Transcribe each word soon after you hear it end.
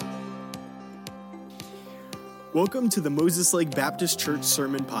Welcome to the Moses Lake Baptist Church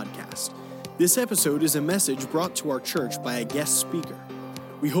Sermon Podcast. This episode is a message brought to our church by a guest speaker.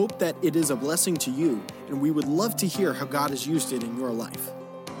 We hope that it is a blessing to you, and we would love to hear how God has used it in your life.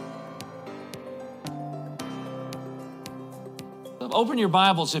 Open your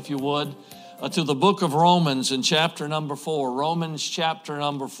Bibles, if you would, to the book of Romans in chapter number 4. Romans chapter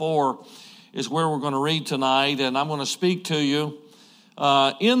number 4 is where we're going to read tonight, and I'm going to speak to you.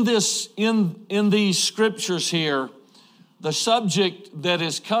 In these scriptures here, the subject that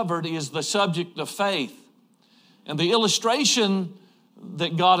is covered is the subject of faith. And the illustration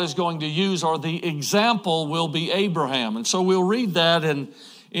that God is going to use, or the example, will be Abraham. And so we'll read that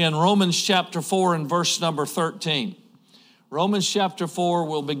in Romans chapter 4 and verse number 13. Romans chapter 4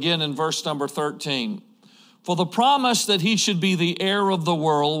 will begin in verse number 13. For the promise that he should be the heir of the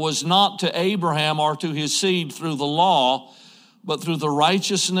world was not to Abraham or to his seed through the law, but through the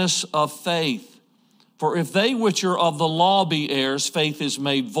righteousness of faith. For if they which are of the law be heirs, faith is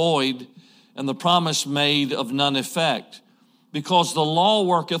made void, and the promise made of none effect. Because the law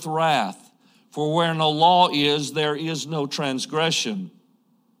worketh wrath, for where no law is, there is no transgression.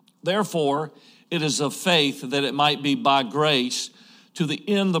 Therefore, it is of faith that it might be by grace, to the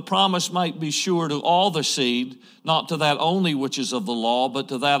end the promise might be sure to all the seed, not to that only which is of the law, but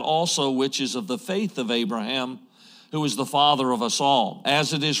to that also which is of the faith of Abraham, who is the father of us all.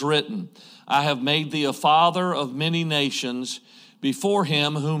 As it is written, I have made thee a father of many nations before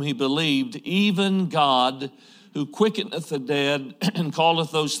him whom he believed, even God, who quickeneth the dead and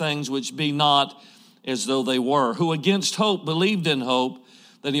calleth those things which be not as though they were, who against hope believed in hope,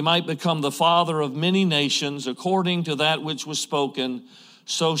 that he might become the father of many nations, according to that which was spoken,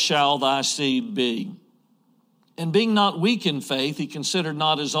 so shall thy seed be. And being not weak in faith, he considered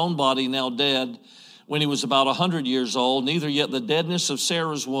not his own body now dead, when he was about 100 years old, neither yet the deadness of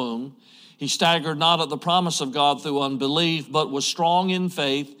Sarah's womb. He staggered not at the promise of God through unbelief, but was strong in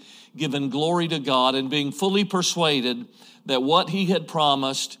faith, giving glory to God, and being fully persuaded that what he had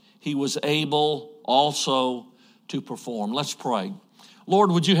promised, he was able also to perform. Let's pray.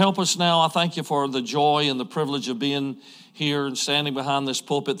 Lord, would you help us now? I thank you for the joy and the privilege of being here and standing behind this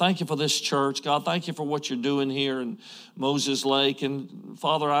pulpit. Thank you for this church. God, thank you for what you're doing here in Moses Lake. And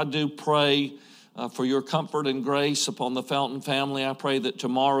Father, I do pray for your comfort and grace upon the Fountain family. I pray that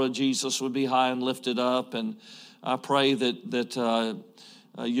tomorrow Jesus would be high and lifted up. And I pray that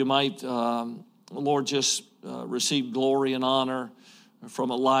you might, Lord, just receive glory and honor from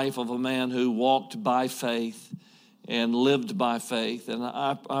a life of a man who walked by faith and lived by faith. And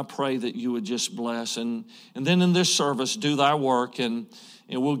I pray that you would just bless. And then in this service, do thy work, and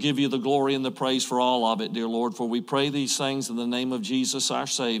we'll give you the glory and the praise for all of it, dear Lord. For we pray these things in the name of Jesus, our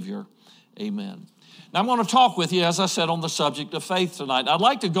Savior. Amen. Now I'm going to talk with you, as I said, on the subject of faith tonight. I'd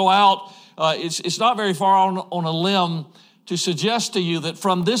like to go out, it's not very far on a limb to suggest to you that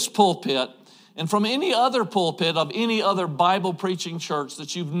from this pulpit and from any other pulpit of any other Bible preaching church,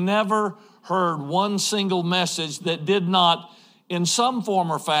 that you've never heard one single message that did not, in some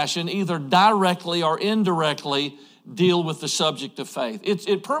form or fashion, either directly or indirectly, deal with the subject of faith.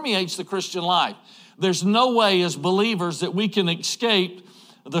 It permeates the Christian life. There's no way as believers that we can escape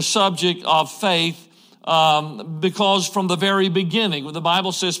the subject of faith, because from the very beginning, the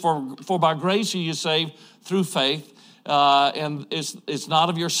Bible says, for by grace are you saved through faith, and it's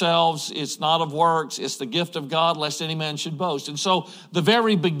not of yourselves, it's not of works, it's the gift of God, lest any man should boast. And so the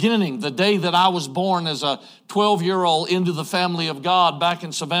very beginning, the day that I was born as a 12-year-old into the family of God back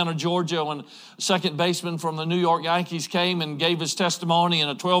in Savannah, Georgia, when a second baseman from the New York Yankees came and gave his testimony, and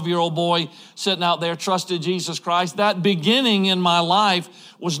a 12-year-old boy sitting out there trusted Jesus Christ. That beginning in my life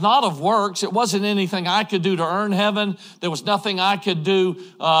was not of works. It wasn't anything I could do to earn heaven. There was nothing I could do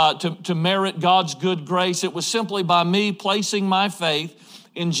to merit God's good grace. It was simply by me placing my faith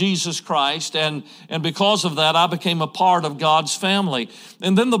in Jesus Christ, and because of that, I became a part of God's family.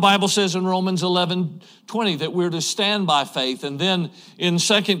 And then the Bible says in Romans 11:20 that we're to stand by faith. And then in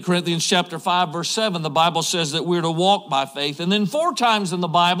 2 Corinthians chapter 5, verse 7, the Bible says that we're to walk by faith. And then 4 times in the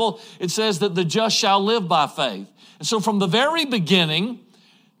Bible, it says that the just shall live by faith. And so from the very beginning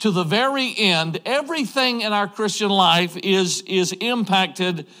to the very end, everything in our Christian life is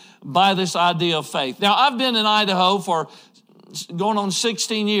impacted by this idea of faith. Now, I've been in Idaho for going on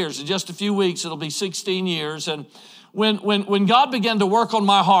 16 years. In just a few weeks, it'll be 16 years. And when God began to work on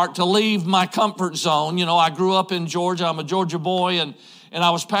my heart to leave my comfort zone, you know, I grew up in Georgia. I'm a Georgia boy, and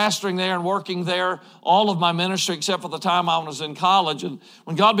I was pastoring there and working there all of my ministry except for the time I was in college. And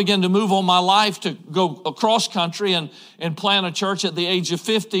when God began to move on my life to go across country and plant a church at the age of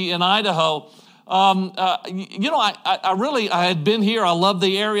 50 in Idaho, I had been here. I loved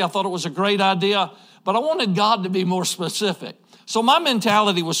the area. I thought it was a great idea. but I wanted God to be more specific. So my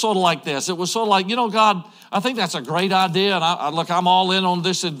mentality was sort of like this. It was sort of like, God, I think that's a great idea. And I'm all in on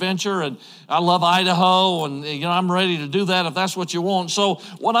this adventure, and I love Idaho, and I'm ready to do that if that's what you want. So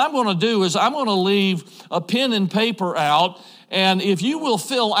what I'm going to do is I'm going to leave a pen and paper out, and if you will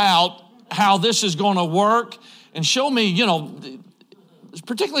fill out how this is going to work and show me,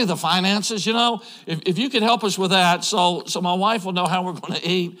 particularly the finances, if you could help us with that, so my wife will know how we're going to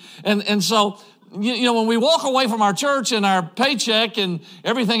eat. And so, when we walk away from our church and our paycheck and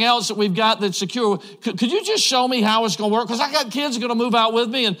everything else that we've got that's secure, could you just show me how it's going to work? Because I got kids going to move out with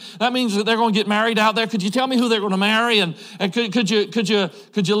me, and that means that they're going to get married out there. Could you tell me who they're going to marry? And could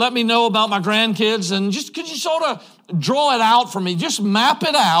you let me know about my grandkids? And could you sort of draw it out for me? Just map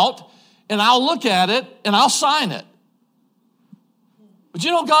it out, and I'll look at it and I'll sign it. But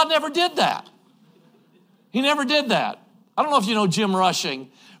God never did that. He never did that. I don't know if you know Jim Rushing.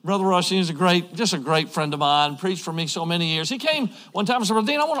 Brother Rushing is just a great friend of mine, preached for me so many years. He came one time and said, Brother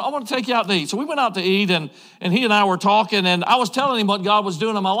Dean, I want to take you out to eat. So we went out to eat, and he and I were talking, and I was telling him what God was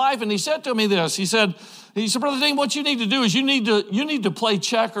doing in my life, and he said to me this. He said, Brother Dean, what you need to do is you need to play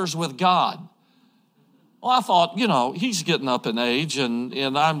checkers with God. Well, I thought, he's getting up in age,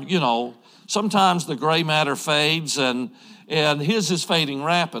 and I'm, sometimes the gray matter fades, and his is fading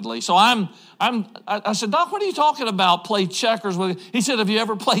rapidly. So I said, Doc, what are you talking about, play checkers with? He said, have you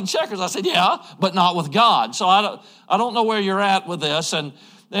ever played checkers? I said, yeah, but not with God. So I don't know where you're at with this.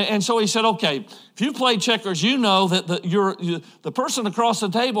 And so he said, okay, if you play checkers, you know that the person across the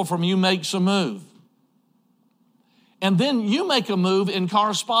table from you makes a move. And then you make a move in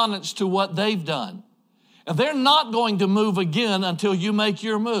correspondence to what they've done. And they're not going to move again until you make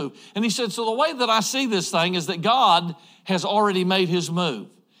your move. And he said, so the way that I see this thing is that God has already made his move.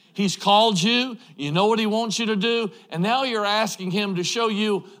 He's called you, you know what he wants you to do, and now you're asking him to show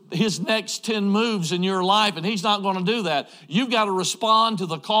you his next 10 moves in your life, and he's not going to do that. You've got to respond to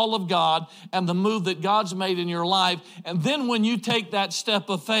the call of God and the move that God's made in your life, and then when you take that step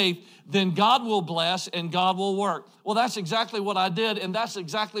of faith, then God will bless and God will work. Well, that's exactly what I did, and that's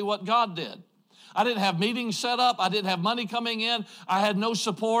exactly what God did. I didn't have meetings set up. I didn't have money coming in. I had no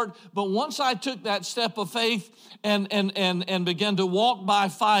support. But once I took that step of faith and began to walk by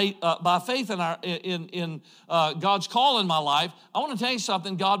faith in God's call in my life, I want to tell you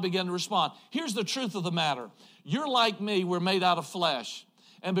something. God began to respond. Here's the truth of the matter. You're like me. We're made out of flesh.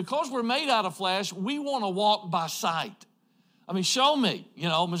 And because we're made out of flesh, we want to walk by sight. I mean, show me.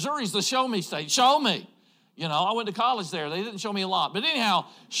 Missouri's the show me state. Show me. I went to college there. They didn't show me a lot. But anyhow,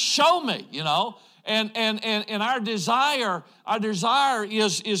 show me, And our desire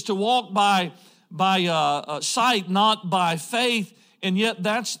is to walk by sight, not by faith. And yet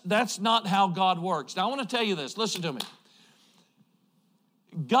that's not how God works. Now, I want to tell you this. Listen to me.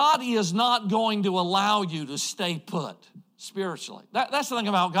 God is not going to allow you to stay put spiritually. That's the thing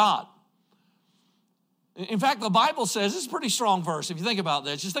about God. In fact, the Bible says, this is a pretty strong verse if you think about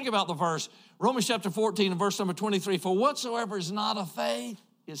this. Just think about the verse, Romans chapter 14 and verse number 23, for whatsoever is not of faith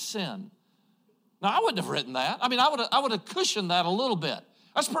is sin. Now, I wouldn't have written that. I mean, I would have cushioned that a little bit.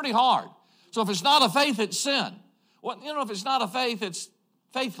 That's pretty hard. So if it's not of faith, it's sin. Well, if it's not of faith, it's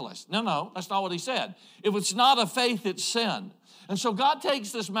faithless. No, that's not what he said. If it's not of faith, it's sin. And so God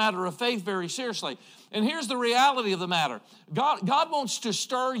takes this matter of faith very seriously. And here's the reality of the matter. God wants to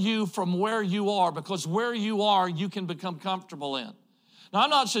stir you from where you are, because where you are, you can become comfortable in. Now, I'm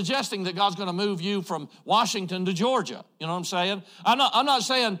not suggesting that God's going to move you from Washington to Georgia. You know what I'm saying? I'm not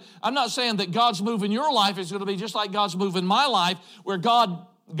saying that God's move in your life is going to be just like God's move in my life, where God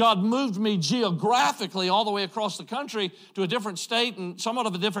moved me geographically all the way across the country to a different state and somewhat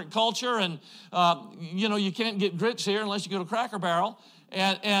of a different culture. And, you can't get grits here unless you go to Cracker Barrel.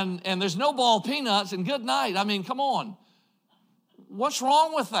 And there's no ball peanuts and good night. I mean, come on. What's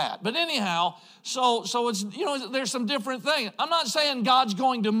wrong with that? But anyhow, so it's, there's some different things. I'm not saying God's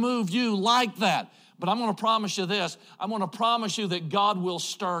going to move you like that, but I'm going to promise you this. I'm going to promise you that God will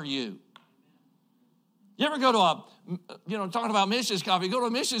stir you. You ever go to talking about missions conference, you go to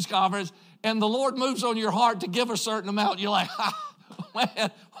a missions conference and the Lord moves on your heart to give a certain amount. You're like,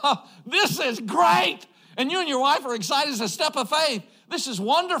 man, this is great. And you and your wife are excited. It's a step of faith. This is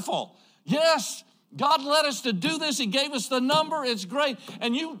wonderful. Yes, God led us to do this. He gave us the number. It's great.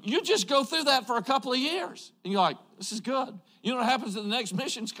 And you just go through that for a couple of years. And you're like, this is good. You know what happens at the next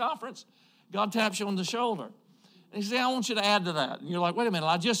missions conference? God taps you on the shoulder. And he says, I want you to add to that. And you're like, wait a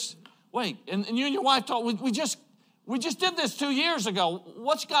minute, wait. And you and your wife talk, we just did this 2 years ago.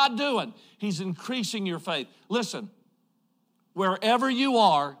 What's God doing? He's increasing your faith. Listen, wherever you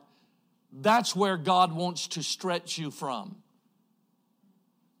are, that's where God wants to stretch you from.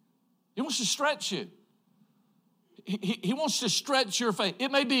 He wants to stretch you. He wants to stretch your faith. It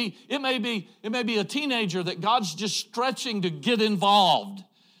may be a teenager that God's just stretching to get involved,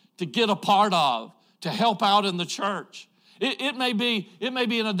 to get a part of, to help out in the church. It may be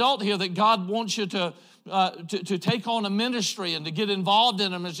an adult here that God wants you to take on a ministry and to get involved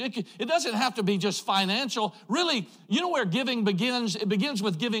in a ministry. It doesn't have to be just financial. Really, you know where giving begins? It begins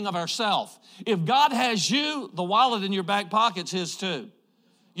with giving of ourselves. If God has you, the wallet in your back pocket's His too.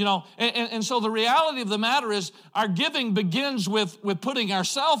 You know, and so the reality of the matter is our giving begins with putting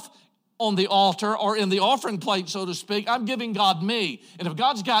ourselves on the altar or in the offering plate, so to speak. I'm giving God me. And if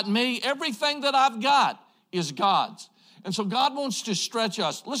God's got me, everything that I've got is God's. And so God wants to stretch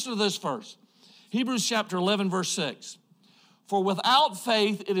us. Listen to this verse. Hebrews chapter 11, verse 6. For without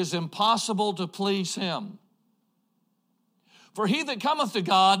faith it is impossible to please Him. For he that cometh to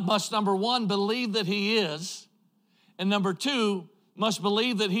God must, number one, believe that He is, and number two, must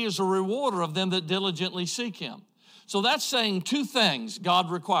believe that He is a rewarder of them that diligently seek Him. So that's saying two things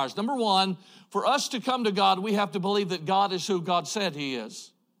God requires. Number one, for us to come to God, we have to believe that God is who God said He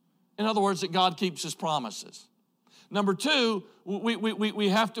is. In other words, that God keeps His promises. Number two, we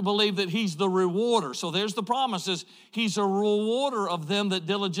have to believe that He's the rewarder. So there's the promises. He's a rewarder of them that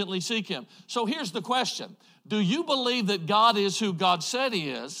diligently seek Him. So here's the question. Do you believe that God is who God said He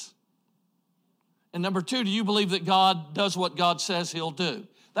is? And number two, do you believe that God does what God says He'll do?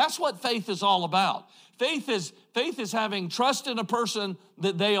 That's what faith is all about. Faith is having trust in a person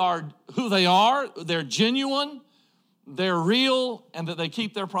that they are who they are, they're genuine, they're real, and that they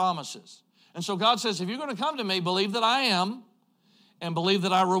keep their promises. And so God says, if you're going to come to me, believe that I am, and believe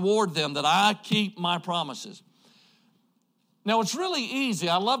that I reward them, that I keep my promises. Now, it's really easy.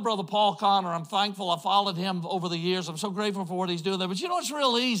 I love Brother Paul Connor. I'm thankful I followed him over the years. I'm so grateful for what he's doing there. But you know, it's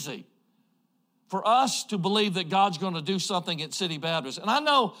real easy for us to believe that God's going to do something at City Baptist. And I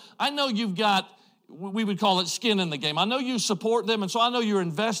know you've got, we would call it skin in the game. I know you support them, and so I know you're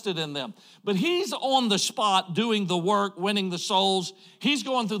invested in them. But He's on the spot doing the work, winning the souls. He's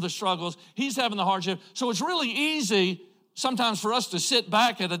going through the struggles. He's having the hardship. So it's really easy sometimes for us to sit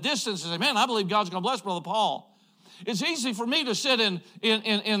back at a distance and say, man, I believe God's going to bless Brother Paul. It's easy for me to sit in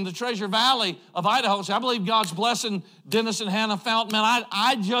the Treasure Valley of Idaho and say, I believe God's blessing Dennis and Hannah Fountain. Man,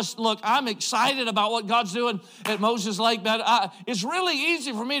 I'm excited about what God's doing at Moses Lake. It's really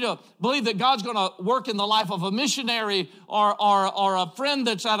easy for me to believe that God's going to work in the life of a missionary or a friend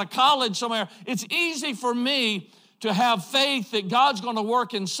that's out of college somewhere. It's easy for me to have faith that God's going to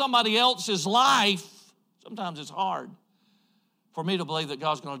work in somebody else's life. Sometimes it's hard for me to believe that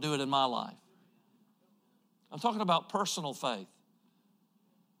God's going to do it in my life. I'm talking about personal faith.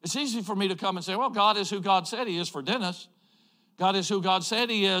 It's easy for me to come and say, well, God is who God said He is for Dennis. God is who God said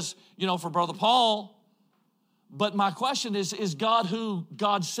He is, for Brother Paul. But my question is God who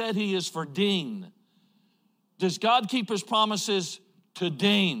God said He is for Dean? Does God keep His promises to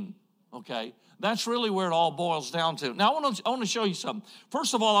Dean? Okay, that's really where it all boils down to. Now, I want to show you something.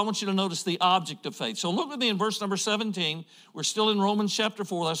 First of all, I want you to notice the object of faith. So look with me in verse number 17. We're still in Romans chapter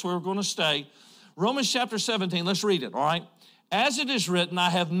 4. That's where we're going to stay. Romans chapter 17, let's read it, all right? As it is written, I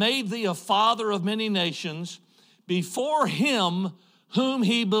have made thee a father of many nations before Him whom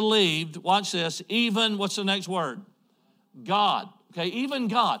He believed. Watch this, even, what's the next word? God, okay, even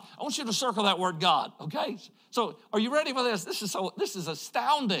God. I want you to circle that word God, okay? So are you ready for this? This is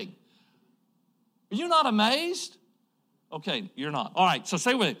astounding. Are you not amazed? Okay, you're not. All right, so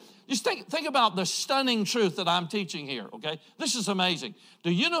stay with me. Just think about the stunning truth that I'm teaching here, okay? This is amazing.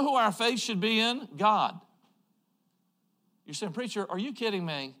 Do you know who our faith should be in? God. You're saying, preacher, are you kidding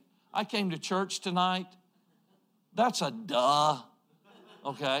me? I came to church tonight. That's a duh,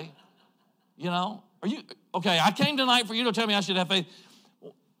 okay? I came tonight for you to tell me I should have faith.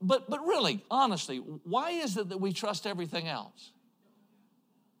 But really, honestly, why is it that we trust everything else?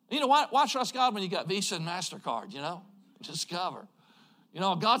 Why trust God when you got Visa and MasterCard, Discover.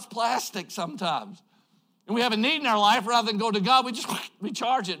 God's plastic sometimes. And we have a need in our life, rather than go to God, we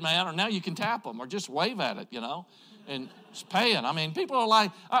charge it, man. Or now you can tap them or just wave at it, and it's paying. I mean, people are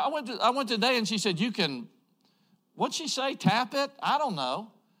like, I went today and she said, you can, what'd she say, tap it? I don't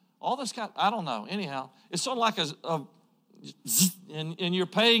know. All this I don't know. Anyhow, it's sort of like and you're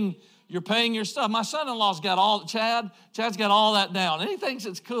paying your stuff. My son-in-law's got Chad's got all that down. And he thinks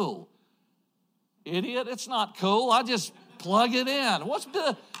it's cool. Idiot, it's not cool. I just plug it in.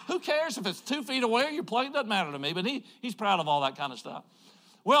 Who cares if it's 2 feet away or you plug it? Doesn't matter to me, but he's proud of all that kind of stuff.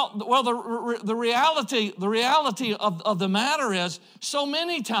 Well, the reality of the matter is so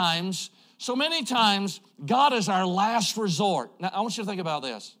many times God is our last resort. Now, I want you to think about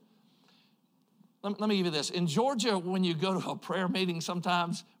this. let me give you this. In Georgia, when you go to a prayer meeting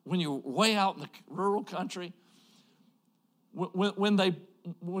sometimes, when you're way out in the rural country,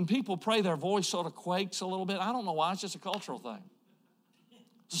 when people pray, their voice sort of quakes a little bit. I don't know why. It's just a cultural thing.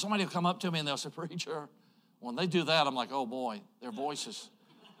 So somebody will come up to me and they'll say, "Preacher," when they do that, I'm like, "Oh boy, their voice it's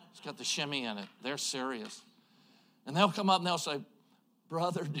got the shimmy in it. They're serious." And they'll come up and they'll say,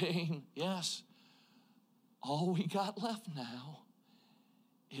 "Brother Dean, yes, all we got left now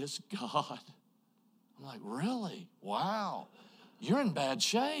is God." I'm like, "Really? Wow, you're in bad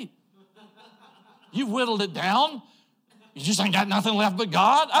shape. You've whittled it down. You just ain't got nothing left but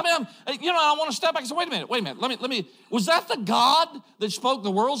God." I mean, I want to step back and say, wait a minute. Let me. Was that the God that spoke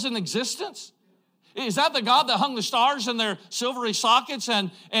the worlds in existence? Is that the God that hung the stars in their silvery sockets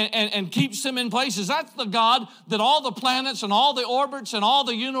and keeps them in place? Is that the God that all the planets and all the orbits and all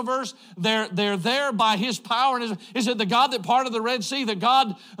the universe, they're there by His power? And is it the God that parted the Red Sea, the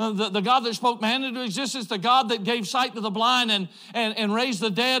God that spoke man into existence, the God that gave sight to the blind and raised the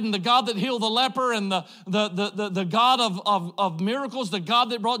dead, and the God that healed the leper, and the God of miracles, the God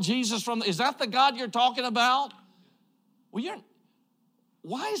that brought Jesus from? Is that the God you're talking about? Well,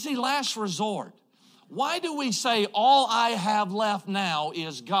 why is He last resort? Why do we say all I have left now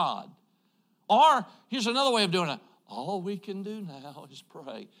is God? Or here's another way of doing it. All we can do now is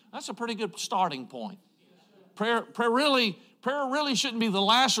pray. That's a pretty good starting point. Prayer really shouldn't be the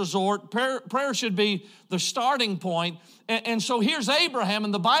last resort. Prayer should be the starting point. And so here's Abraham,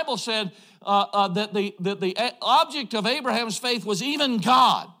 and the Bible said that the object of Abraham's faith was even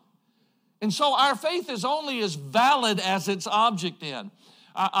God. And so our faith is only as valid as its object in.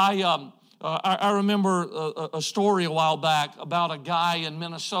 I remember a story a while back about a guy in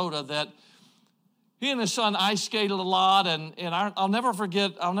Minnesota that he and his son ice skated a lot, and I'll never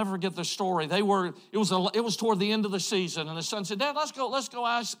forget the story. It was toward the end of the season, and his son said, "Dad, let's go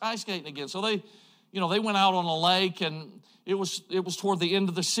ice skating again." So they went out on a lake, and it was toward the end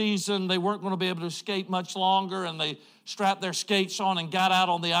of the season. They weren't going to be able to skate much longer, and they strapped their skates on and got out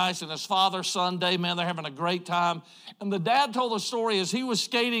on the ice. And his father, son, Dave, man, they're having a great time. And the dad told the story as he was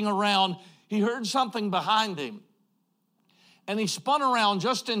skating around, he heard something behind him. And he spun around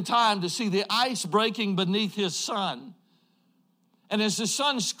just in time to see the ice breaking beneath his son. And as his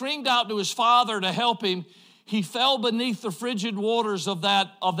son screamed out to his father to help him, he fell beneath the frigid waters of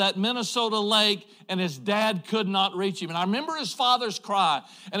that Minnesota lake, and his dad could not reach him. And I remember his father's cry.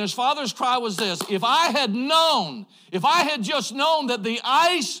 And his father's cry was this: if I had just known that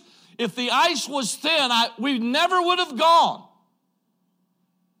if the ice was thin, we never would have gone.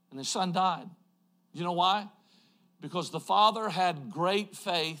 And his son died. You know why? Because the father had great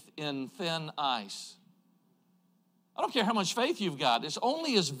faith in thin ice. I don't care how much faith you've got. It's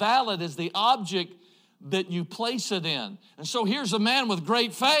only as valid as the object that you place it in. And so here's a man with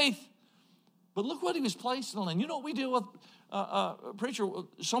great faith, but look what he was placed in. You know what we deal with, preacher,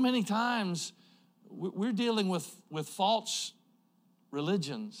 so many times we're dealing with false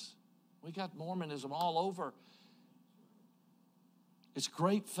religions. We got Mormonism all over. It's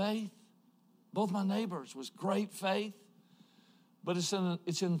great faith. Both my neighbors was great faith, but it's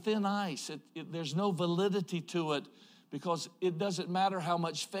in thin ice. There's no validity to it, because it doesn't matter how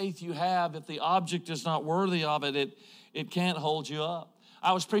much faith you have. If the object is not worthy of it, it can't hold you up.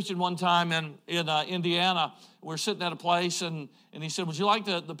 I was preaching one time in Indiana. We're sitting at a place, and he said,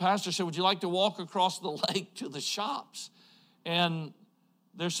 the pastor said, "Would you like to walk across the lake to the shops?" And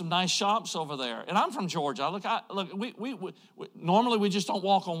there's some nice shops over there. And I'm from Georgia. We normally we just don't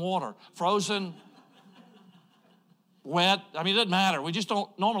walk on water. Frozen, wet. I mean, it doesn't matter. We just don't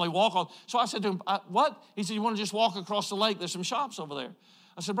normally walk on. So I said to him, "What?" He said, "You want to just walk across the lake? There's some shops over there."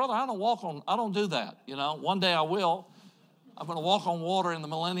 I said, "Brother, I don't do that. One day I will. I'm going to walk on water in the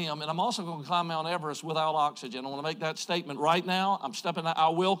millennium, and I'm also going to climb Mount Everest without oxygen." I want to make that statement right now. I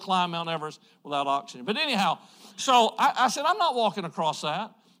will climb Mount Everest without oxygen. But anyhow, so I said, "I'm not walking across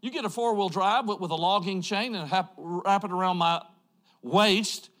that. You get a four-wheel drive with a logging chain and wrap it around my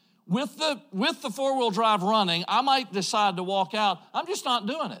waist. With the four-wheel drive running, I might decide to walk out. I'm just not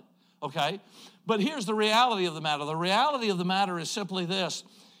doing it, okay?" But here's the reality of the matter. The reality of the matter is simply this: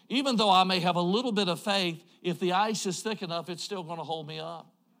 even though I may have a little bit of faith, if the ice is thick enough, it's still going to hold me up.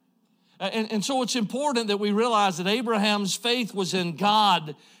 And so it's important that we realize that Abraham's faith was in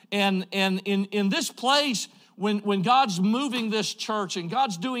God. And in this place, when God's moving this church and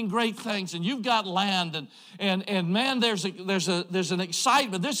God's doing great things, and you've got land, and man, there's an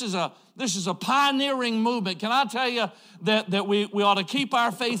excitement. This is a pioneering movement. Can I tell you that we ought to keep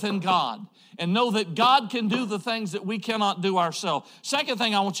our faith in God and know that God can do the things that we cannot do ourselves. Second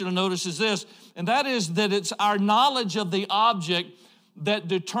thing I want you to notice is this, and that is that it's our knowledge of the object that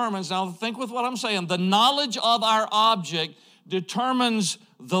determines, now think with what I'm saying, the knowledge of our object determines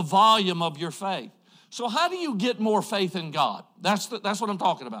the volume of your faith. So how do you get more faith in God? That's what I'm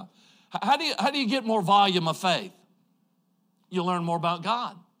talking about. How do you get more volume of faith? You learn more about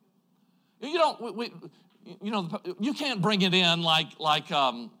God. You can't bring it in like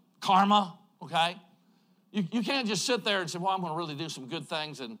karma, okay? You can't just sit there and say, well, I'm going to really do some good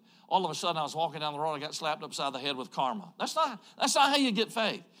things, and all of a sudden I was walking down the road, I got slapped upside the head with karma. That's not how you get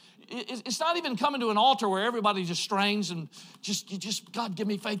faith. It's not even coming to an altar where everybody just strains and just God, give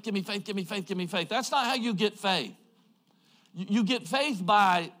me faith, give me faith, give me faith, give me faith. That's not how you get faith. You get faith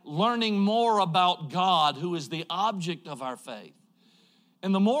by learning more about God, who is the object of our faith.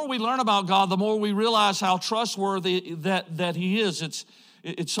 And the more we learn about God, the more we realize how trustworthy that He is.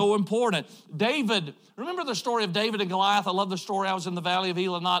 It's so important. David, remember the story of David and Goliath? I love the story. I was in the Valley of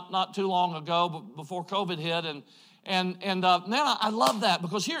Elah not too long ago, but before COVID hit, man, I love that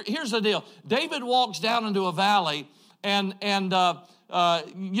because here's the deal. David walks down into a valley, and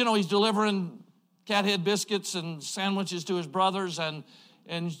he's delivering cat head biscuits and sandwiches to his brothers, and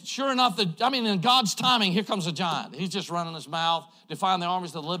sure enough, in God's timing, here comes a giant. He's just running his mouth, defying the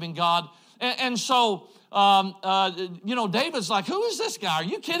armies of the living God. So David's like, who is this guy? Are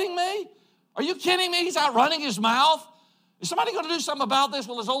you kidding me? Are you kidding me? He's out running his mouth. Is somebody going to do something about this?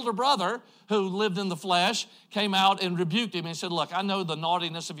 Well, his older brother, who lived in the flesh, came out and rebuked him and said, look, I know the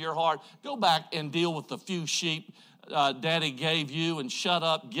naughtiness of your heart. Go back and deal with the few sheep Daddy gave you and shut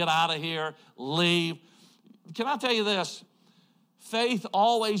up, get out of here, leave. Can I tell you this? Faith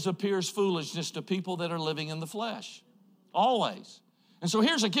always appears foolishness to people that are living in the flesh. Always. And so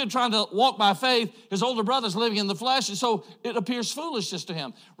here's a kid trying to walk by faith. His older brother's living in the flesh, and so it appears foolishness to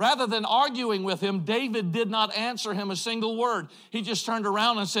him. Rather than arguing with him, David did not answer him a single word. He just turned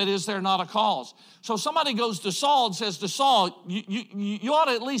around and said, is there not a cause? So somebody goes to Saul and says to Saul, you ought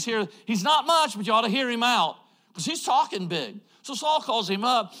to at least hear, he's not much, but you ought to hear him out because he's talking big. So Saul calls him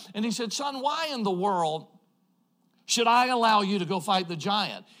up, and he said, son, why in the world should I allow you to go fight the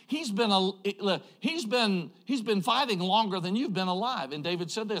giant? He's been fighting longer than you've been alive. And David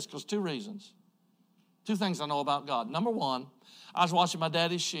said this because two reasons. Two things I know about God. Number one, I was watching my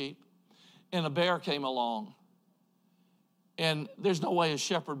daddy's sheep, and a bear came along. And there's no way a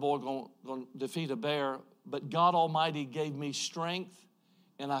shepherd boy going to defeat a bear, but God Almighty gave me strength,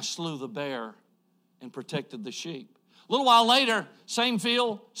 and I slew the bear and protected the sheep. A little while later, same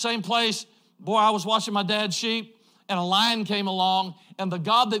field, same place. Boy, I was watching my dad's sheep, and a lion came along, and the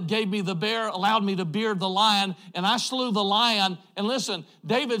God that gave me the bear allowed me to beard the lion, and I slew the lion. And listen,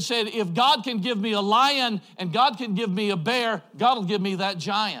 David said, if God can give me a lion and God can give me a bear, God will give me that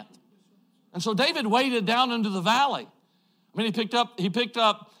giant. And so David waded down into the valley. He picked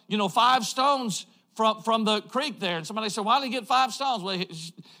up 5 stones from the creek there. And somebody said, why did he get 5 stones? Well,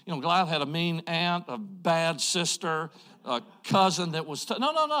 Goliath had a mean aunt, a bad sister, a cousin that was,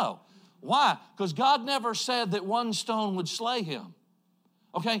 no. Why? Because God never said that one stone would slay him.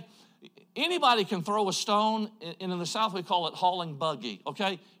 Okay? Anybody can throw a stone, and in the South we call it hauling buggy,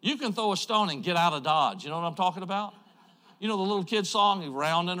 okay? You can throw a stone and get out of Dodge. You know what I'm talking about? You know the little kid song,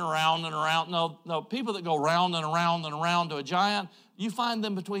 round and around and around? No, people that go round and around and around to a giant, you find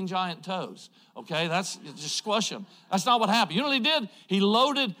them between giant toes, okay? That's just squash them. That's not what happened. You know what he did? He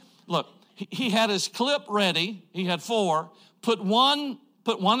loaded, look, he had his clip ready. He had 4, put one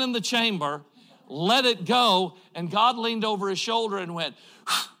in the chamber, let it go, and God leaned over his shoulder and went,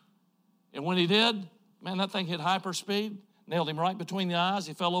 and when he did, man, that thing hit hyperspeed, nailed him right between the eyes.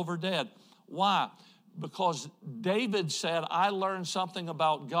 He fell over dead. Why? Because David said, I learned something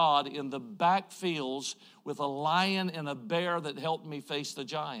about God in the backfields with a lion and a bear that helped me face the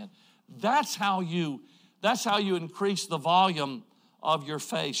giant. That's how you increase the volume of your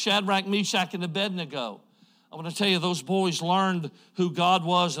faith. Shadrach, Meshach, and Abednego. I want to tell you, those boys learned who God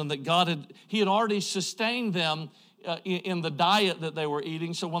was and that He had already sustained them in the diet that they were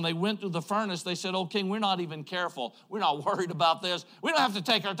eating. So when they went to the furnace, they said, oh, King, we're not even careful. We're not worried about this. We don't have to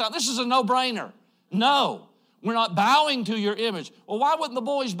take our time. This is a no-brainer. No, we're not bowing to your image. Well, why wouldn't the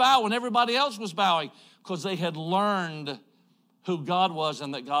boys bow when everybody else was bowing? Because they had learned who God was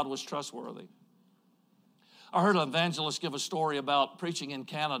and that God was trustworthy. I heard an evangelist give a story about preaching in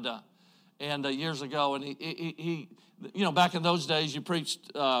Canada and years ago, and he back in those days, you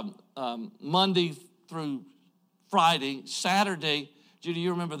preached Monday through Friday, Saturday. Judy,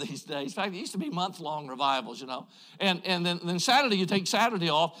 you remember these days. In fact, it used to be month-long revivals, And then Saturday, you take Saturday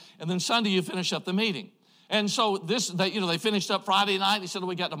off, and then Sunday, you finish up the meeting. And so they finished up Friday night. He said,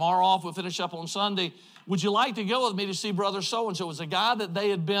 we got tomorrow off. We'll finish up on Sunday. Would you like to go with me to see Brother So-and-so? It was a guy that they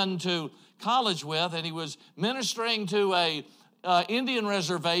had been to college with, and he was ministering to a Indian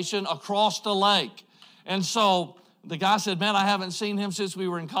reservation across the lake. And so the guy said, man, I haven't seen him since we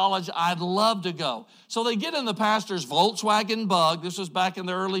were in college. I'd love to go. So they get in the pastor's Volkswagen Bug. This was back in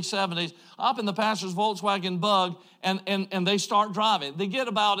the early 70s. Up in the pastor's Volkswagen Bug, and they start driving. They get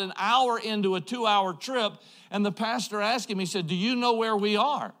about an hour into a 2-hour trip, and the pastor asked him, he said, do you know where we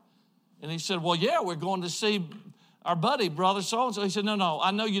are? And he said, well, yeah, we're going to see our buddy, brother so-and-so. He said, no,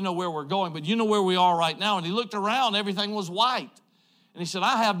 I know you know where we're going, but you know where we are right now. And he looked around, everything was white. And he said,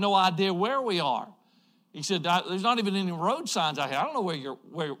 I have no idea where we are. He said, there's not even any road signs out here. I don't know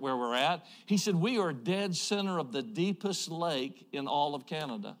where we're at. He said, we are dead center of the deepest lake in all of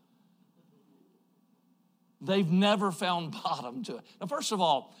Canada. They've never found bottom to it. Now, first of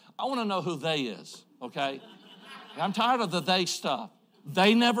all, I want to know who they is, okay? I'm tired of the they stuff.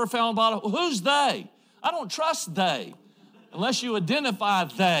 They never found bottom. Who's they? I don't trust they unless you identify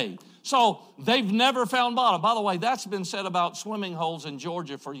they. So they've never found bottom. By the way, that's been said about swimming holes in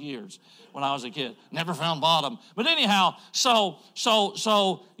Georgia for years when I was a kid. Never found bottom. But anyhow, so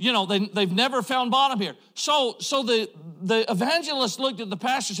you know, they've never found bottom here. So the evangelist looked at the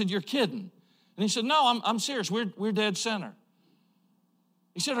pastor and said, you're kidding. And he said, no, I'm serious. We're dead center.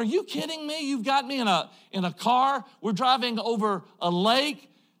 He said, are you kidding me? You've got me in a car. We're driving over a lake.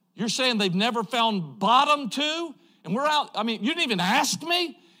 You're saying they've never found bottom to? And we're out. I mean, you didn't even ask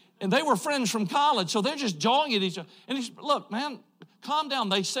me. And they were friends from college, so they're just jawing at each other. And he said, look, man, calm down.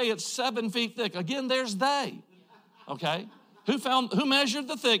 They say it's 7 feet thick. Again, there's they, okay? Who measured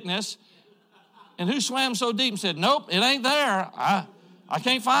the thickness and who swam so deep and said, nope, it ain't there. I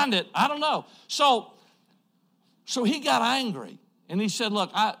can't find it. I don't know. So he got angry, and he said,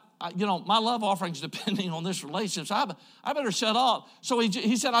 look, my love offering's depending on this relationship, so I better shut up. So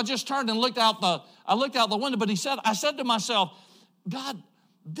he said, I just turned and looked out the window, but I said to myself, God,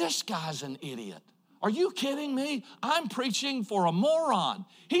 this guy's an idiot. Are you kidding me? I'm preaching for a moron.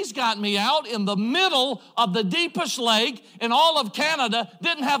 He's got me out in the middle of the deepest lake in all of Canada,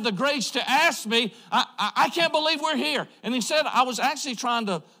 didn't have the grace to ask me. I can't believe we're here. And he said, I was actually trying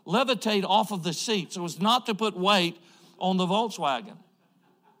to levitate off of the seat, so it was not to put weight on the Volkswagen.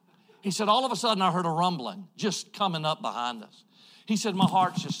 He said, all of a sudden I heard a rumbling just coming up behind us. He said, my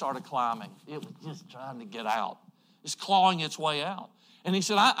heart just started climbing. It was just trying to get out. It's clawing its way out. And he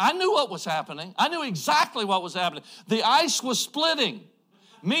said, I knew what was happening. I knew exactly what was happening. The ice was splitting.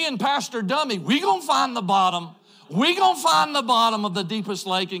 Me and Pastor Dummy, we going to find the bottom. We going to find the bottom of the deepest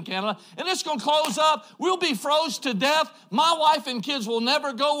lake in Canada, and it's going to close up. We'll be froze to death. My wife and kids will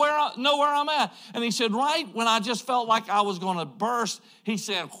never know where I'm at. And he said, right when I just felt like I was going to burst, he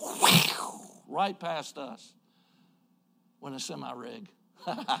said, whew, right past us went a semi-rig.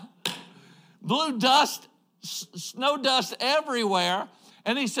 Blue dust, snow dust everywhere.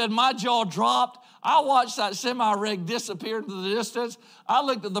 And he said, my jaw dropped. I watched that semi-rig disappear into the distance. I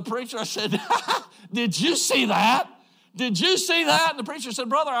looked at the preacher. I said, did you see that? Did you see that? And the preacher said,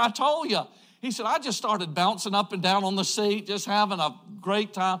 brother, I told you. He said, I just started bouncing up and down on the seat, just having a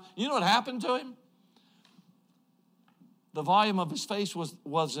great time. You know what happened to him? The volume of his face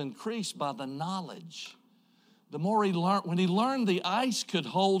was increased by the knowledge. The more he learned, when he learned the ice could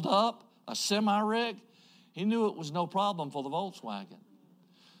hold up a semi-rig, he knew it was no problem for the Volkswagen.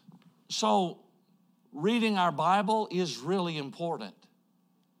 So reading our Bible is really important.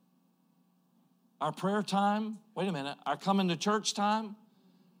 Our prayer time, wait a minute, our coming to church time,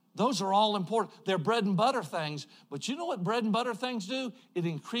 those are all important. They're bread and butter things, but you know what bread and butter things do? It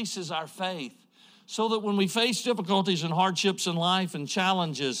increases our faith so that when we face difficulties and hardships in life and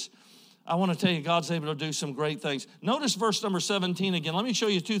challenges, I want to tell you, God's able to do some great things. Notice verse number 17 again. Let me show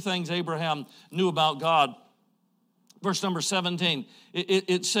you two things Abraham knew about God. Verse number 17,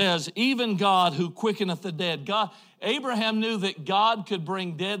 it says, even God who quickeneth the dead. Abraham knew that God could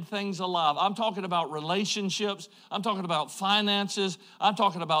bring dead things alive. I'm talking about relationships. I'm talking about finances. I'm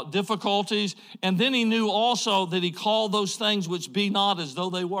talking about difficulties. And then he knew also that he called those things which be not as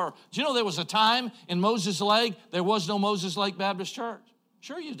though they were. Do you know there was a time in Moses Lake, there was no Moses Lake Baptist Church?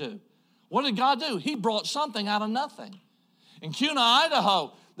 Sure you do. What did God do? He brought something out of nothing. In Kuna,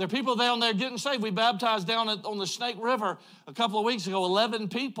 Idaho, there are people down there getting saved. We baptized down on the Snake River a couple of weeks ago, 11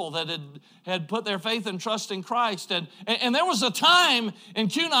 people that had put their faith and trust in Christ. And there was a time in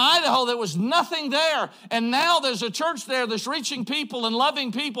Kuna, Idaho, there was nothing there. And now there's a church there that's reaching people and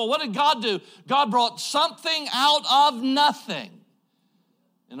loving people. What did God do? God brought something out of nothing.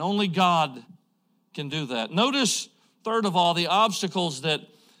 And only God can do that. Notice, third of all, the obstacles that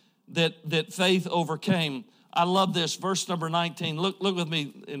faith overcame. I love this, verse number 19. Look with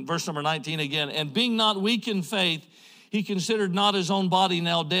me in verse number 19 again. And being not weak in faith, he considered not his own body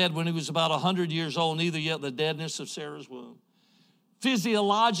now dead when he was about 100 years old, neither yet the deadness of Sarah's womb.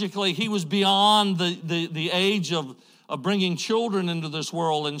 Physiologically, he was beyond the age of bringing children into this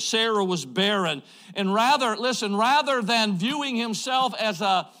world, and Sarah was barren. And rather than viewing himself as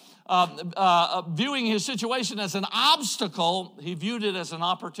viewing his situation as an obstacle, he viewed it as an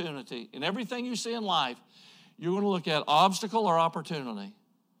opportunity. In everything you see in life, you're going to look at obstacle or opportunity.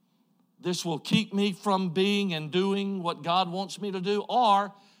 This will keep me from being and doing what God wants me to do,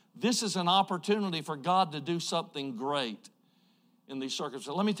 or this is an opportunity for God to do something great in these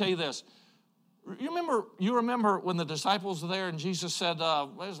circumstances. Let me tell you this. You remember when the disciples were there and Jesus said,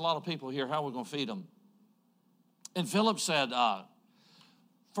 there's a lot of people here, how are we going to feed them? And Philip said,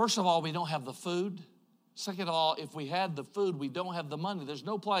 first of all, we don't have the food. Second of all, if we had the food, we don't have the money. There's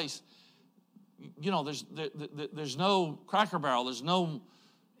no place, there's no Cracker Barrel, there's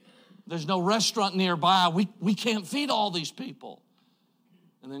no restaurant nearby. We can't feed all these people.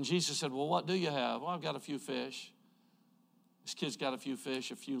 And then Jesus said, well, what do you have? Well, I've got a few fish. This kid's got a few fish,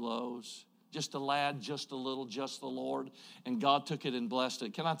 a few loaves. Just a lad, just a little, just the Lord. And God took it and blessed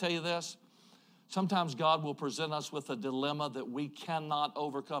it. Can I tell you this? Sometimes God will present us with a dilemma that we cannot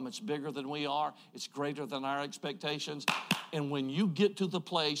overcome. It's bigger than we are. It's greater than our expectations. And when you get to the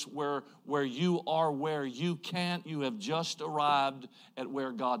place where you are where you can't, you have just arrived at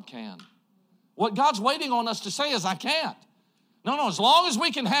where God can. What God's waiting on us to say is, I can't. No, as long as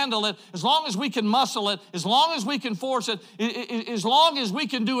we can handle it, as long as we can muscle it, as long as we can force it, as long as we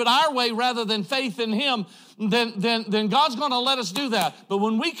can do it our way rather than faith in Him, then God's going to let us do that. But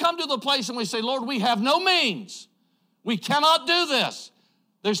when we come to the place and we say, Lord, we have no means, we cannot do this,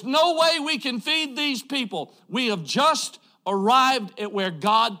 there's no way we can feed these people, we have just arrived at where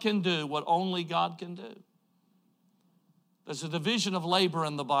God can do what only God can do. There's a division of labor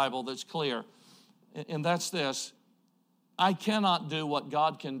in the Bible that's clear, and that's this. I cannot do what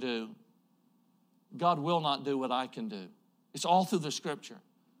God can do. God will not do what I can do. It's all through the Scripture.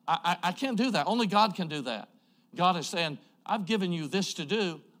 I can't do that. Only God can do that. God is saying, I've given you this to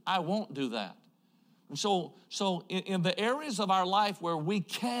do. I won't do that. And so in the areas of our life where we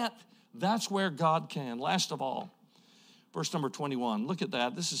can't, that's where God can. Last of all, verse number 21. Look at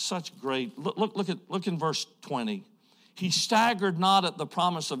that. This is such great. Look in verse 20. He staggered not at the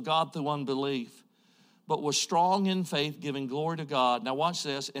promise of God through unbelief, but was strong in faith, giving glory to God. Now watch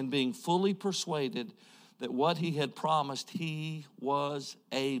this, and being fully persuaded that what he had promised, he was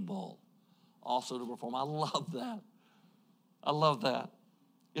able also to perform. I love that. I love that.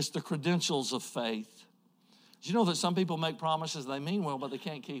 It's the credentials of faith. Do you know that some people make promises, they mean well, but they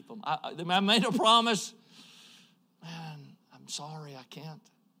can't keep them? I made a promise. Man, I'm sorry, I can't.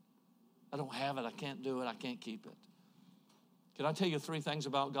 I don't have it, I can't do it, I can't keep it. Can I tell you three things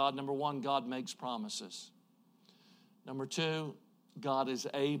about God? Number one, God makes promises. Number two, God is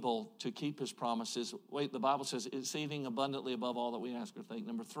able to keep His promises. Wait, the Bible says, exceeding abundantly above all that we ask or think.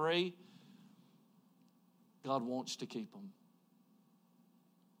 Number three, God wants to keep them.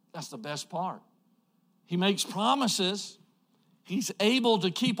 That's the best part. He makes promises. He's able to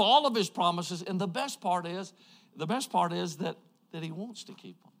keep all of His promises. And the best part is that He wants to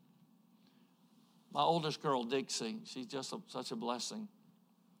keep them. My oldest girl, Dixie, she's just such a blessing.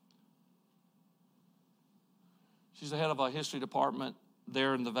 She's the head of a history department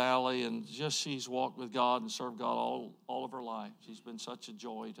there in the valley, and she's walked with God and served God all of her life. She's been such a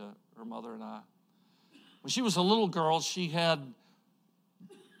joy to her mother and I. When she was a little girl, she had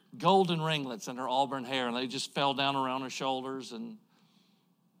golden ringlets in her auburn hair, and they just fell down around her shoulders. And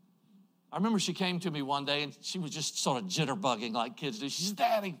I remember she came to me one day, and she was just sort of jitterbugging like kids do. She said,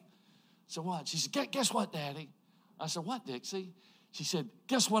 Daddy. I said, what? She said, guess what, Daddy? I said, what, Dixie? She said,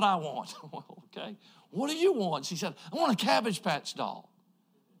 guess what I want? Well, okay. What do you want? She said, I want a Cabbage Patch doll.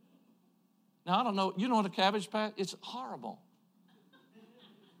 Now, I don't know. You know what a Cabbage Patch? It's horrible.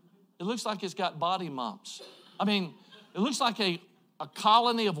 It looks like it's got body mumps. I mean, it looks like a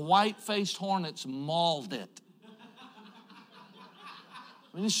colony of white-faced hornets mauled it.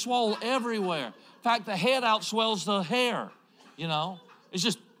 I mean, it's swole everywhere. In fact, the head outswells the hair, you know.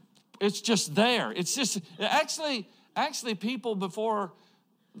 It's just there. It's just, actually people before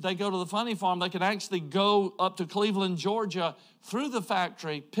they go to the funny farm, they can actually go up to Cleveland, Georgia, through the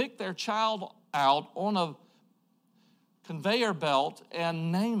factory, pick their child out on a conveyor belt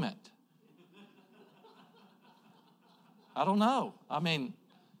and name it. I don't know. I mean,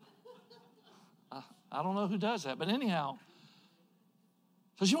 I don't know who does that. But anyhow,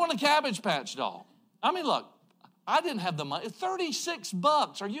 so she wanted a Cabbage Patch doll. I mean, look, I didn't have the money.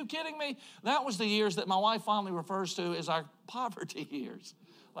 $36. Are you kidding me? That was the years that my wife finally refers to as our poverty years.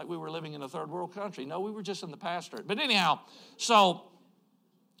 Like we were living in a third world country. No, we were just in the pastorate. But anyhow, so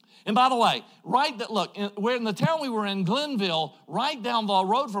And by the way, we're in the town we were in, Glenville, right down the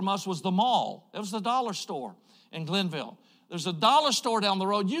road from us was the mall. It was the dollar store in Glenville. There's a dollar store down the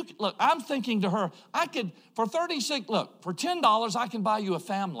road. Look, I'm thinking to her, for $10, I can buy you a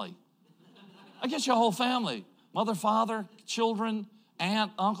family. I get you a whole family. Mother, father, children,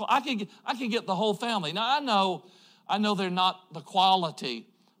 aunt, uncle. I can get the whole family. Now, I know they're not the quality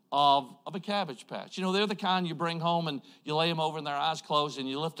of a Cabbage Patch. You know, they're the kind you bring home and you lay them over and their eyes closed and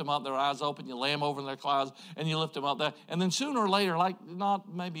you lift them up, their eyes open, you lay them over in their clouds and you lift them up there. And then sooner or later,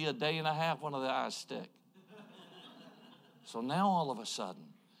 not maybe a day and a half, one of the eyes stick. So now all of a sudden,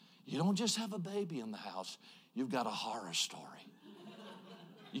 you don't just have a baby in the house, you've got a horror story.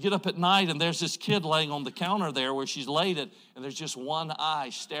 You get up at night and there's this kid laying on the counter there where she's laid it and there's just one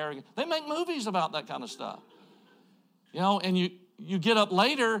eye staring. They make movies about that kind of stuff. You know, and you get up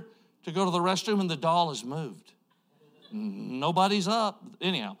later to go to the restroom and the doll has moved. Nobody's up.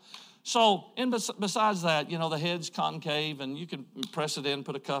 Anyhow, so besides that, you know, the head's concave and you can press it in,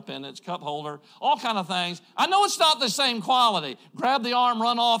 put a cup in it, it's a cup holder, all kind of things. I know it's not the same quality. Grab the arm,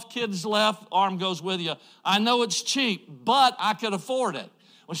 run off, kid's left, arm goes with you. I know it's cheap, but I could afford it.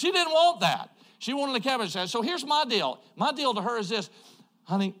 Well, she didn't want that. She wanted a Cabbage Patch. So here's my deal. My deal to her is this.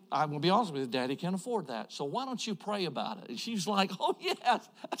 Honey, I'm going to be honest with you, Daddy can't afford that. So why don't you pray about it? And she's like, oh, yes.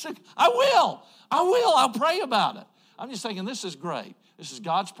 I said, I will. I'll pray about it. I'm just thinking, this is great. This is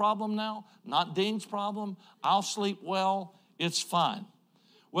God's problem now, not Dean's problem. I'll sleep well. It's fine.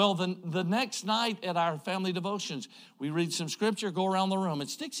 Well, the next night at our family devotions, we read some scripture, go around the room.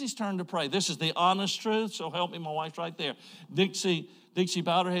 It's Dixie's turn to pray. This is the honest truth, so help me, my wife's right there. Dixie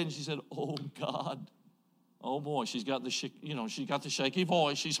bowed her head and she said, oh, God. Oh boy, she's got the shaky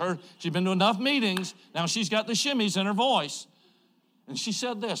voice. She's been to enough meetings. Now she's got the shimmies in her voice. And she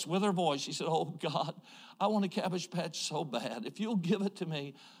said this with her voice. She said, oh God, I want a Cabbage Patch so bad. If you'll give it to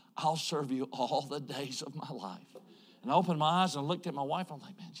me, I'll serve you all the days of my life. And I opened my eyes and looked at my wife. I'm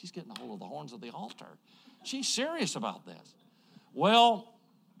like, man, she's getting a hold of the horns of the altar. She's serious about this. Well,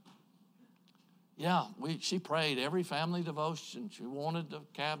 yeah, she prayed every family devotion. She wanted the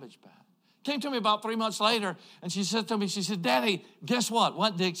Cabbage Patch. Came to me about 3 months later, and she said to me, she said, Daddy, guess what?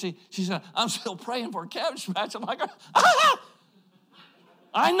 What, Dixie? She said, I'm still praying for a Cabbage Patch. I'm like, ah!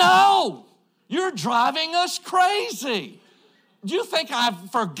 I know. You're driving us crazy. Do you think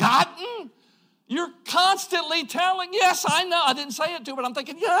I've forgotten? You're constantly telling, yes, I know. I didn't say it to her, but I'm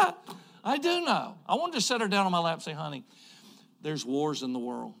thinking, yeah, I do know. I wanted to set her down on my lap and say, honey, there's wars in the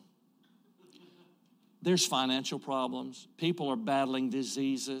world. There's financial problems. People are battling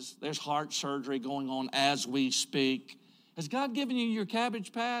diseases. There's heart surgery going on as we speak. Has God given you your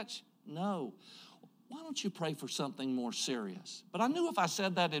Cabbage Patch? No. Why don't you pray for something more serious? But I knew if I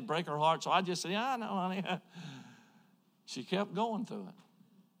said that, it'd break her heart, so I just said, yeah, I know, honey. She kept going through it.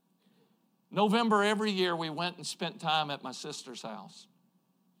 November every year, we went and spent time at my sister's house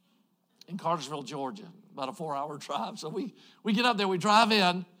in Cartersville, Georgia, about a 4-hour drive. So we get up there, we drive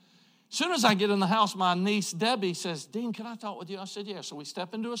in. As soon as I get in the house, my niece, Debbie, says, Dean, can I talk with you? I said, yeah. So we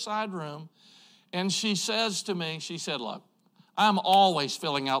step into a side room, and she says to me, she said, look, I'm always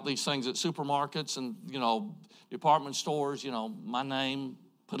filling out these things at supermarkets and, department stores, my name,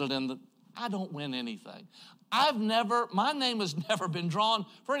 put it in I don't win anything. My name has never been drawn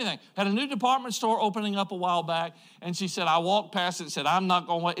for anything. Had a new department store opening up a while back, and she said, I walked past it and said, I'm not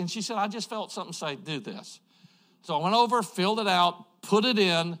going to wait. And she said, I just felt something say, do this. So I went over, filled it out, put it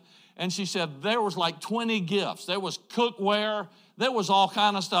in, and she said, there was like 20 gifts. There was cookware. There was all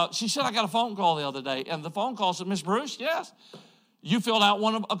kind of stuff. She said, I got a phone call the other day, and the phone call said, Miss Bruce, yes, you filled out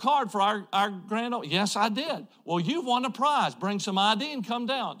a card for our grand opening. Yes, I did. Well, you've won a prize. Bring some ID and come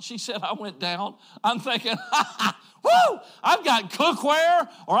down. She said, I went down. I'm thinking, whoo, I've got cookware,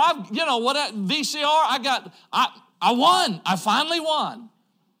 or VCR. I won. I finally won.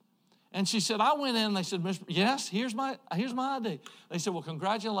 And she said, I went in and they said, yes, here's my ID. They said, well,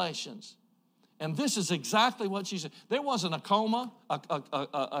 congratulations. And this is exactly what she said. There wasn't a comma,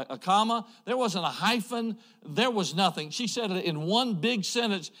 a comma. There wasn't a hyphen. There was nothing. She said it in one big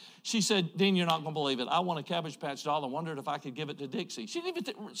sentence. She said, Dean, you're not going to believe it. I won a Cabbage Patch doll and wondered if I could give it to Dixie. She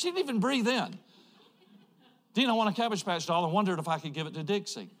didn't even breathe in. Dean, I won a Cabbage Patch doll and wondered if I could give it to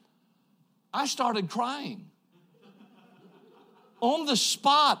Dixie. I started crying. On the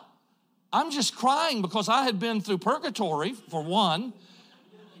spot, I'm just crying because I had been through purgatory, for one.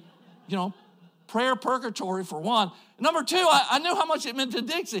 Prayer purgatory, for one. Number two, I knew how much it meant to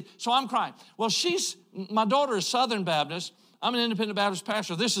Dixie, so I'm crying. Well, my daughter is Southern Baptist. I'm an independent Baptist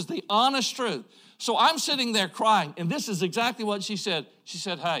pastor. This is the honest truth. So I'm sitting there crying, and this is exactly what she said. She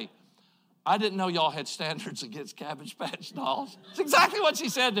said, hey, I didn't know y'all had standards against Cabbage Patch dolls. It's exactly what she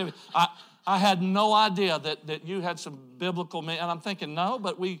said to me. I had no idea that you had some biblical, and I'm thinking, no,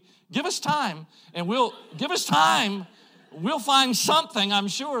 but give us time, and we'll find something, I'm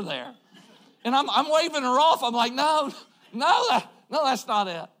sure, there. And I'm waving her off. I'm like, no, that's not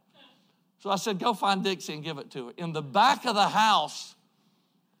it. So I said, go find Dixie and give it to her. In the back of the house,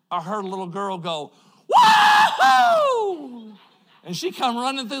 I heard a little girl go, whoa! And she come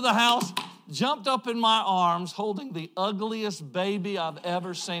running through the house, jumped up in my arms, holding the ugliest baby I've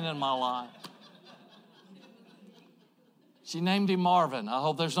ever seen in my life. She named him Marvin. I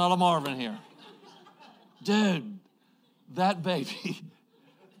hope there's not a Marvin here. Dude, that baby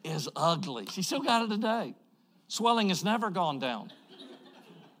is ugly. She still got it today. Swelling has never gone down.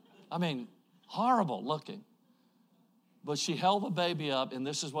 I mean, horrible looking. But she held the baby up, and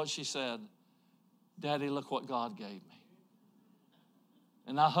this is what she said. Daddy, look what God gave me.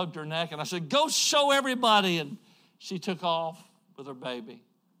 And I hugged her neck, and I said, go show everybody. And she took off with her baby,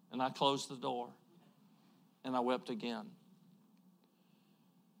 and I closed the door, and I wept again.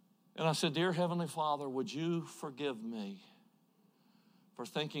 And I said, dear Heavenly Father, would you forgive me for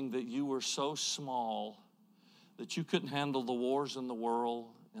thinking that you were so small that you couldn't handle the wars in the world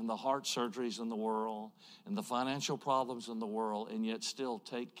and the heart surgeries in the world and the financial problems in the world, and yet still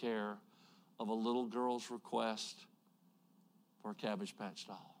take care of a little girl's request for a Cabbage Patch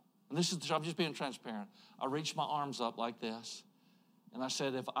doll. And I'm just being transparent. I reached my arms up like this, and I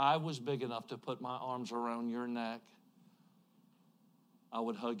said, if I was big enough to put my arms around your neck, I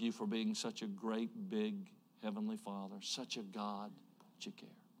would hug you for being such a great, big Heavenly Father, such a God that you care.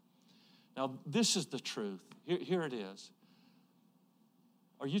 Now, this is the truth. Here it is.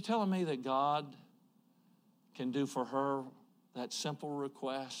 Are you telling me that God can do for her that simple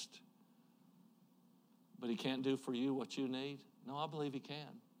request, but he can't do for you what you need? No, I believe he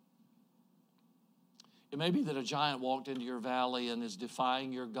can. It may be that a giant walked into your valley and is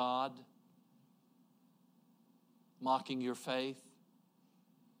defying your God, mocking your faith.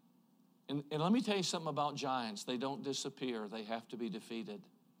 And let me tell you something about giants. They don't disappear. They have to be defeated.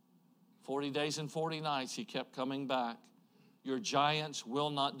 40 days and 40 nights, he kept coming back. Your giants will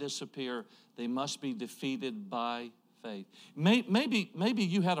not disappear. They must be defeated by faith. Maybe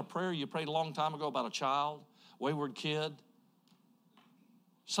you had a prayer you prayed a long time ago about a child, wayward kid,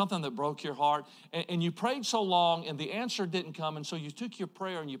 something that broke your heart. And you prayed so long and the answer didn't come, and so you took your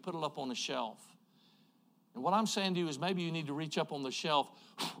prayer and you put it up on a shelf. And what I'm saying to you is maybe you need to reach up on the shelf,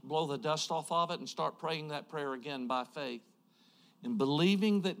 blow the dust off of it, and start praying that prayer again by faith and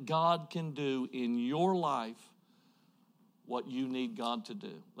believing that God can do in your life what you need God to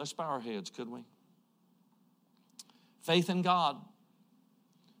do. Let's bow our heads, could we? Faith in God.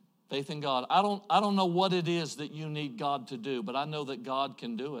 Faith in God. I don't know what it is that you need God to do, but I know that God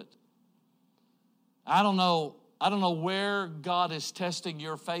can do it. I don't know where God is testing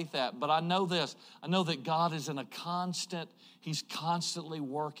your faith at, but I know this. I know that God is He's constantly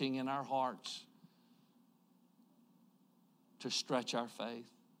working in our hearts to stretch our faith.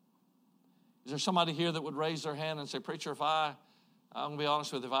 Is there somebody here that would raise their hand and say, preacher, I'm going to be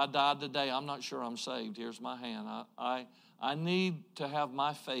honest with you, if I died today, I'm not sure I'm saved. Here's my hand. I need to have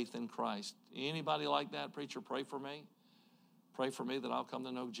my faith in Christ. Anybody like that? Preacher, pray for me. Pray for me that I'll come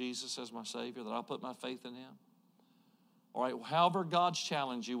to know Jesus as my Savior, that I'll put my faith in Him. All right, however God's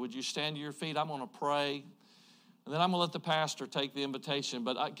challenged you, would you stand to your feet? I'm going to pray, and then I'm going to let the pastor take the invitation.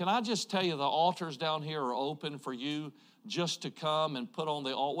 But can I just tell you, the altars down here are open for you just to come and put on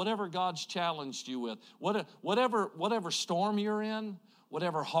the altar, whatever God's challenged you with, whatever storm you're in,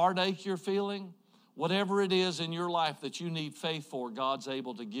 whatever heartache you're feeling, whatever it is in your life that you need faith for, God's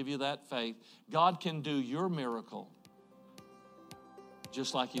able to give you that faith. God can do your miracle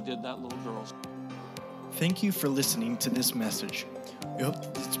just like He did that little girl's. Thank you for listening to this message. We hope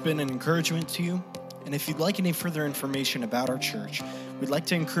it's been an encouragement to you. And if you'd like any further information about our church, we'd like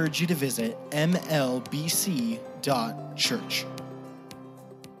to encourage you to visit mlbc.church.